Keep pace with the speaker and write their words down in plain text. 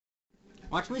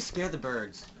Watch me scare the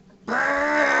birds.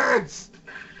 Birds!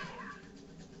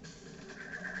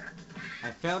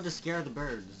 I failed to scare the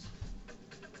birds.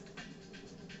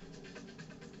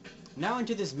 Now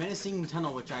into this menacing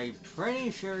tunnel, which I'm pretty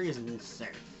sure isn't safe.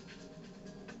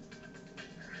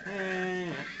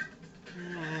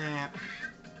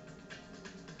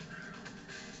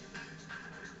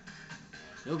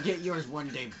 You'll get yours one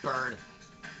day, bird.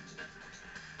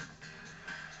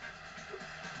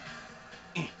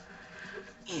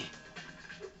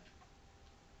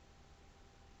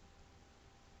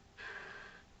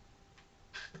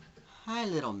 Hi,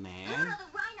 little man. Pluto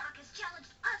the Rhinoc has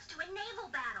challenged us to a naval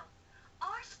battle.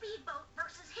 Our speedboat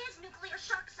versus his nuclear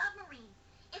shark submarine.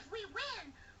 If we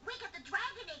win, we get the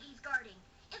dragon egg he's guarding.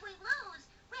 If we lose,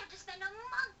 we have to spend a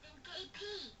month in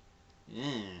KP.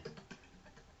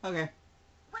 Yeah. Okay.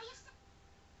 What do you say?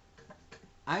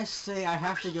 I say I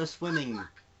have to go swimming.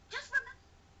 Just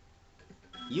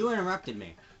remember. You interrupted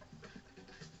me.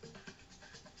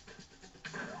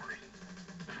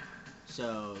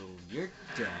 So, you're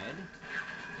dead.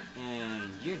 And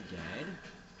you're dead.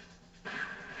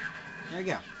 There you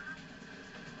go.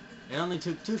 It only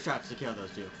took 2 shots to kill those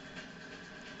 2.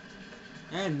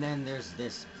 And then there's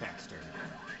this bastard.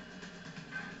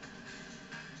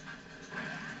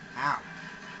 Ow.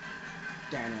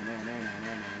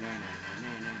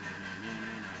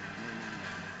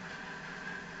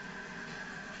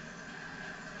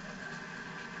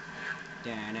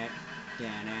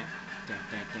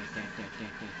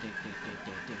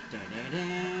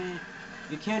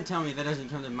 You can't tell me that doesn't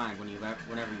come to mind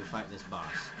whenever you fight this boss.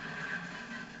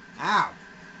 Ow!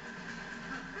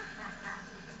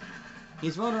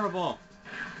 He's vulnerable.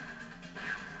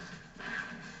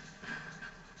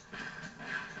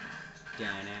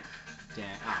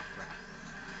 Oh crap.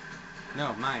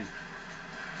 No, mine.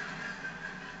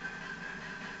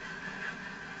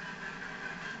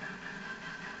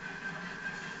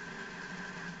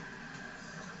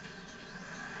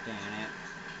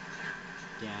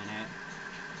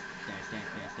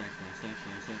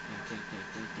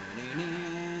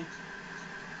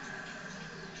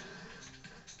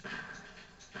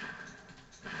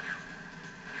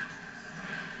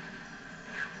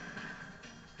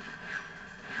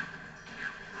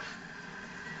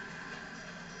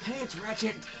 Hey, it's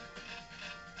Ratchet!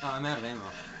 Oh, I'm out of ammo.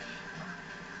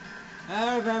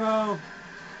 Out of ammo!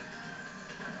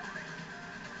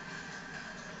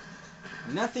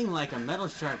 Nothing like a metal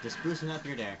shark just boosting up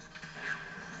your day.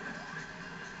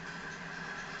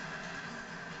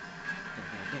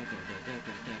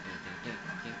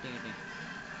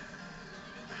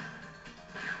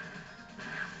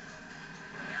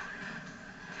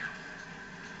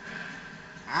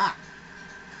 Ah!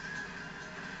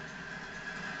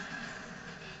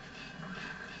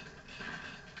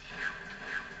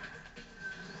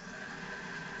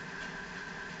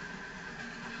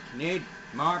 Need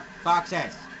more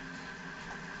boxes.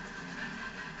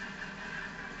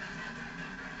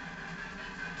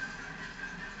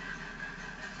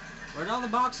 Where'd all the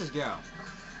boxes go?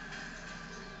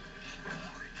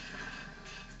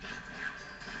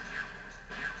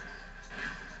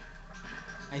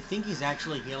 I think he's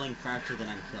actually healing faster than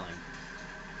I'm killing.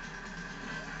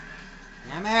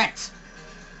 Damn it!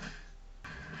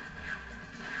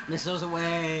 Missiles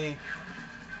away!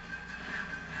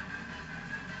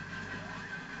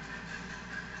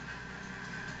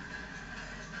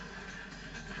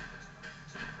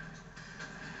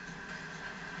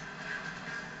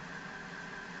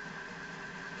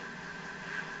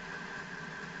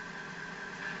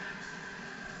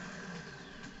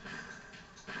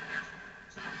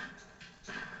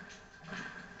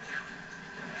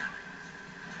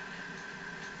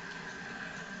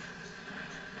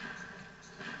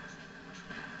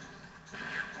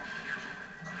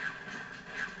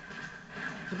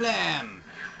 Kablam!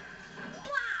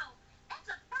 Wow! That's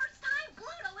the first time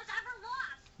Pluto has ever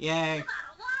lost. Yay! You got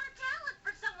a lot of talent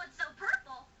for someone so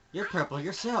purple. You're purple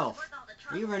yourself.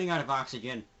 Are you running out of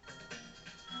oxygen?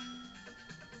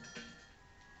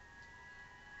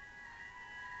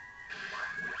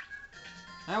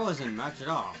 That wasn't much at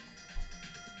all.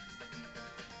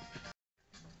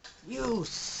 You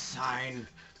sign.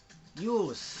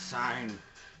 You sign.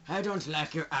 I don't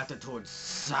like your attitude,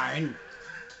 sign.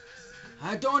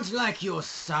 I don't like you,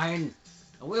 sign.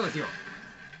 Away with you.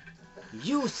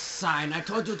 You sign. I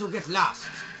told you to get lost.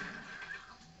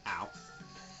 Ow.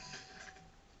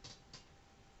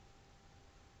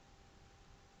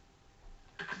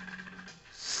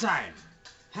 Sign.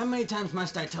 How many times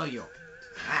must I tell you?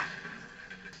 Ah.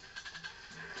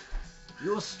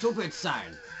 You stupid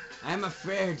sign. I am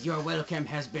afraid your welcome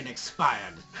has been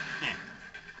expired.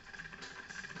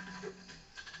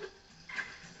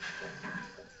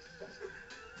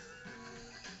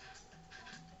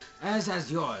 as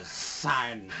has yours,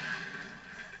 sign.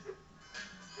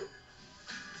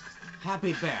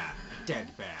 Happy bear, dead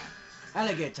bear.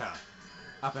 Alligator,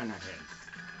 up in ahead.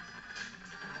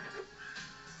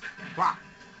 Wah!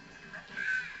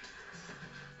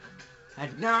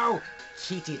 And now,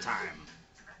 cheaty time.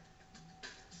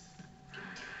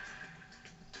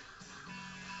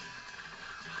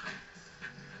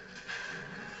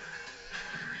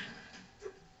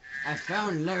 I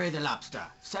found Larry the Lobster.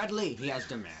 Sadly, he has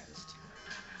demised.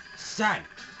 Son,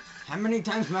 how many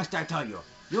times must I tell you?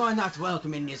 You are not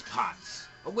welcome in these parts.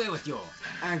 Away with you,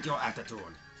 and your attitude.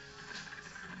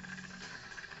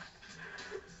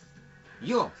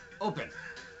 You, open.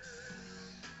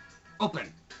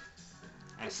 Open.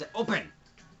 I said open.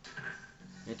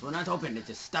 It will not open, it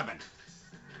is stubborn.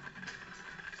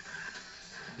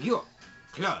 You,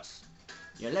 close.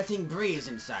 You're letting breeze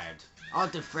inside. All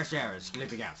the fresh air is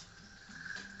slipping out.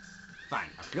 Fine,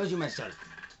 I'll close you myself.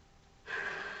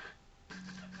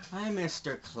 Hi,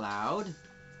 Mr. Cloud.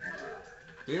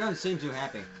 You don't seem too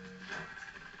happy.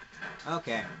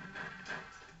 Okay.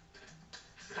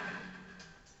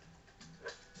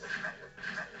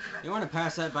 You want to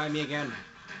pass that by me again?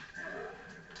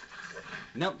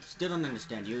 Nope, still don't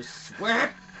understand you. Swear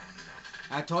it!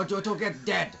 I told you to get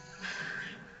dead.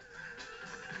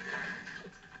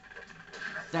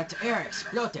 That air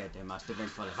exploded. It must have been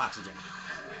full of oxygen.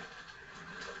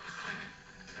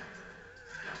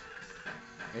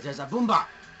 It is a boomba.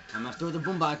 I must do the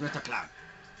boomba at Mr. Cloud.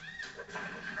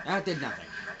 That did nothing.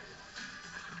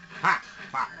 Ha!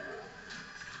 Ha!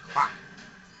 Ha!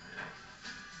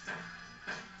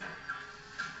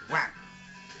 Wham!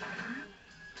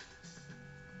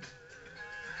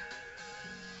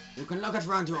 You can look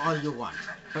around you all you want,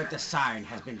 but the sign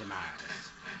has been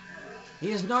demised.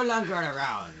 He is no longer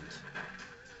around.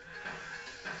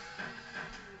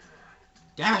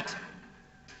 Damn it!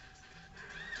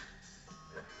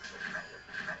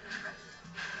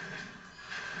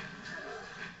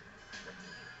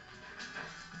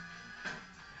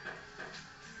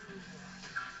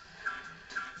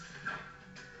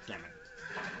 Damn it.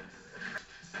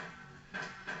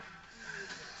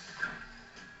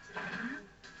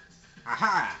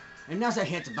 Aha! Another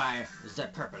hit by the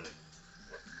purple.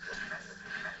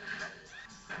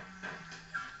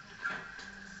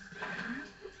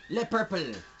 Le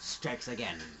purple strikes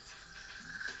again.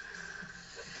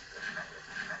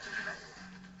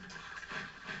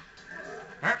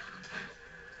 Huh?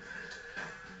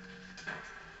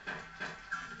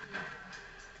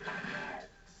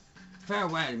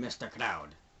 Farewell, Mr. Cloud.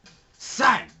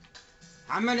 Son!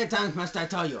 How many times must I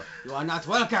tell you? You are not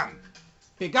welcome!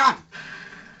 Be gone!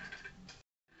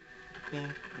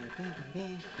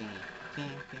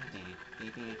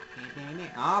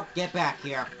 Oh, get back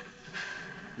here.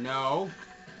 No.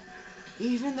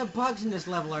 Even the bugs in this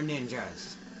level are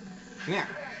ninjas. Come here.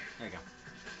 There you go.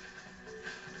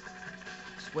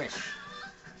 Swish.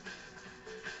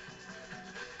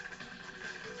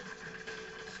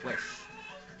 Swish.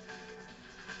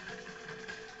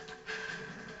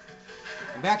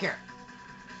 Come back here.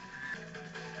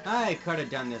 I could have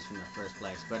done this from the first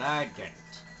place, but I didn't.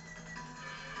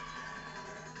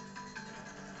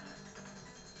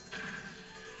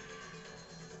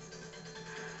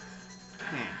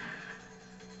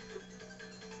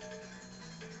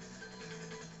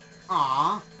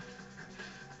 Aww.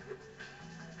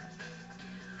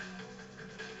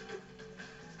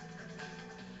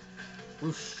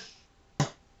 Whoosh.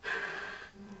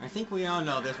 I think we all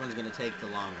know this one's gonna take the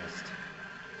longest.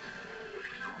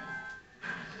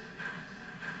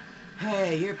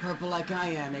 Hey, you're purple like I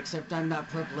am, except I'm not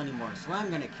purple anymore, so I'm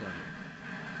gonna kill you.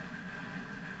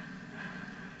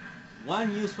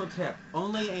 One useful tip,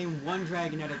 only aim one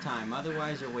dragon at a time,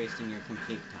 otherwise you're wasting your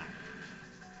complete time.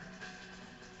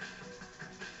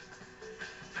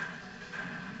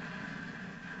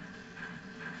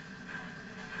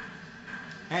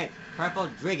 Hey, purple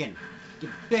dragon, get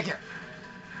bigger.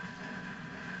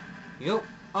 You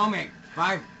owe me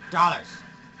 $5.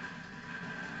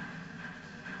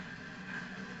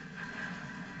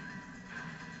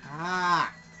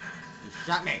 Ah, you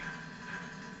shot me.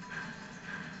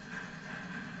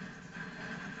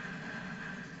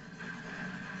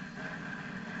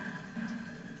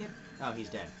 Oh, he's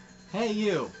dead. Hey,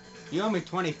 you owe me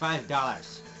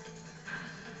 $25.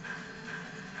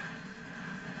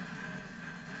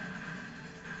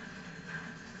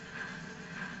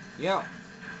 Yo,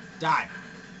 die.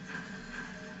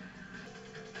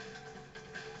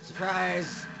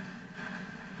 Surprise.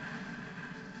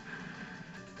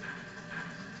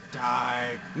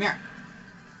 Die. Come here.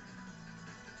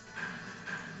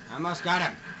 Almost got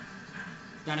him.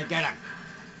 Gonna get him.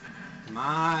 Come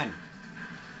on.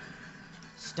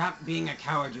 Stop being a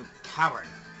coward, you coward.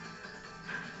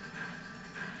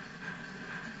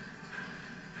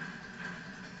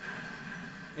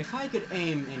 If I could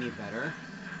aim any better,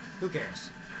 who cares?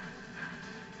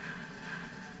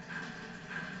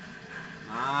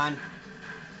 Come on.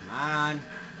 Come on.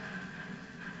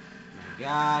 My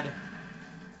God.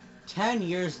 10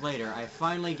 years later, I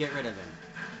finally get rid of him.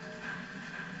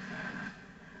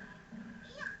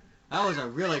 That was a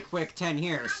really quick 10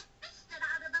 years. I fished it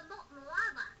out of the molten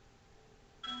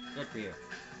lava. Good for you.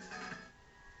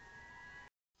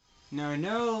 Now I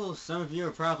know some of you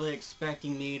are probably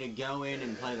expecting me to go in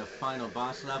and play the final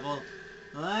boss level.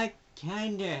 Well, I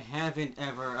kinda haven't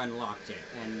ever unlocked it,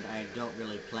 and I don't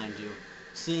really plan to,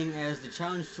 seeing as the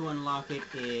challenge to unlock it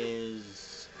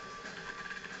is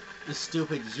the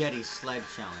stupid Yeti sled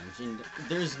challenge, and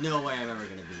there's no way I'm ever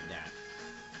gonna beat that.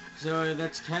 So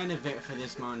that's kind of it for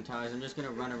this montage. I'm just gonna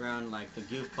run around like the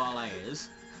goofball I is,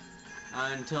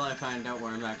 until I find out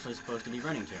where I'm actually supposed to be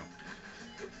running to.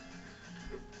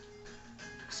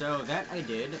 So that I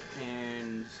did,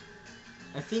 and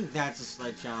I think that's a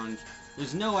sled challenge.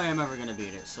 There's no way I'm ever gonna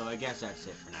beat it, so I guess that's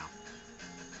it for now.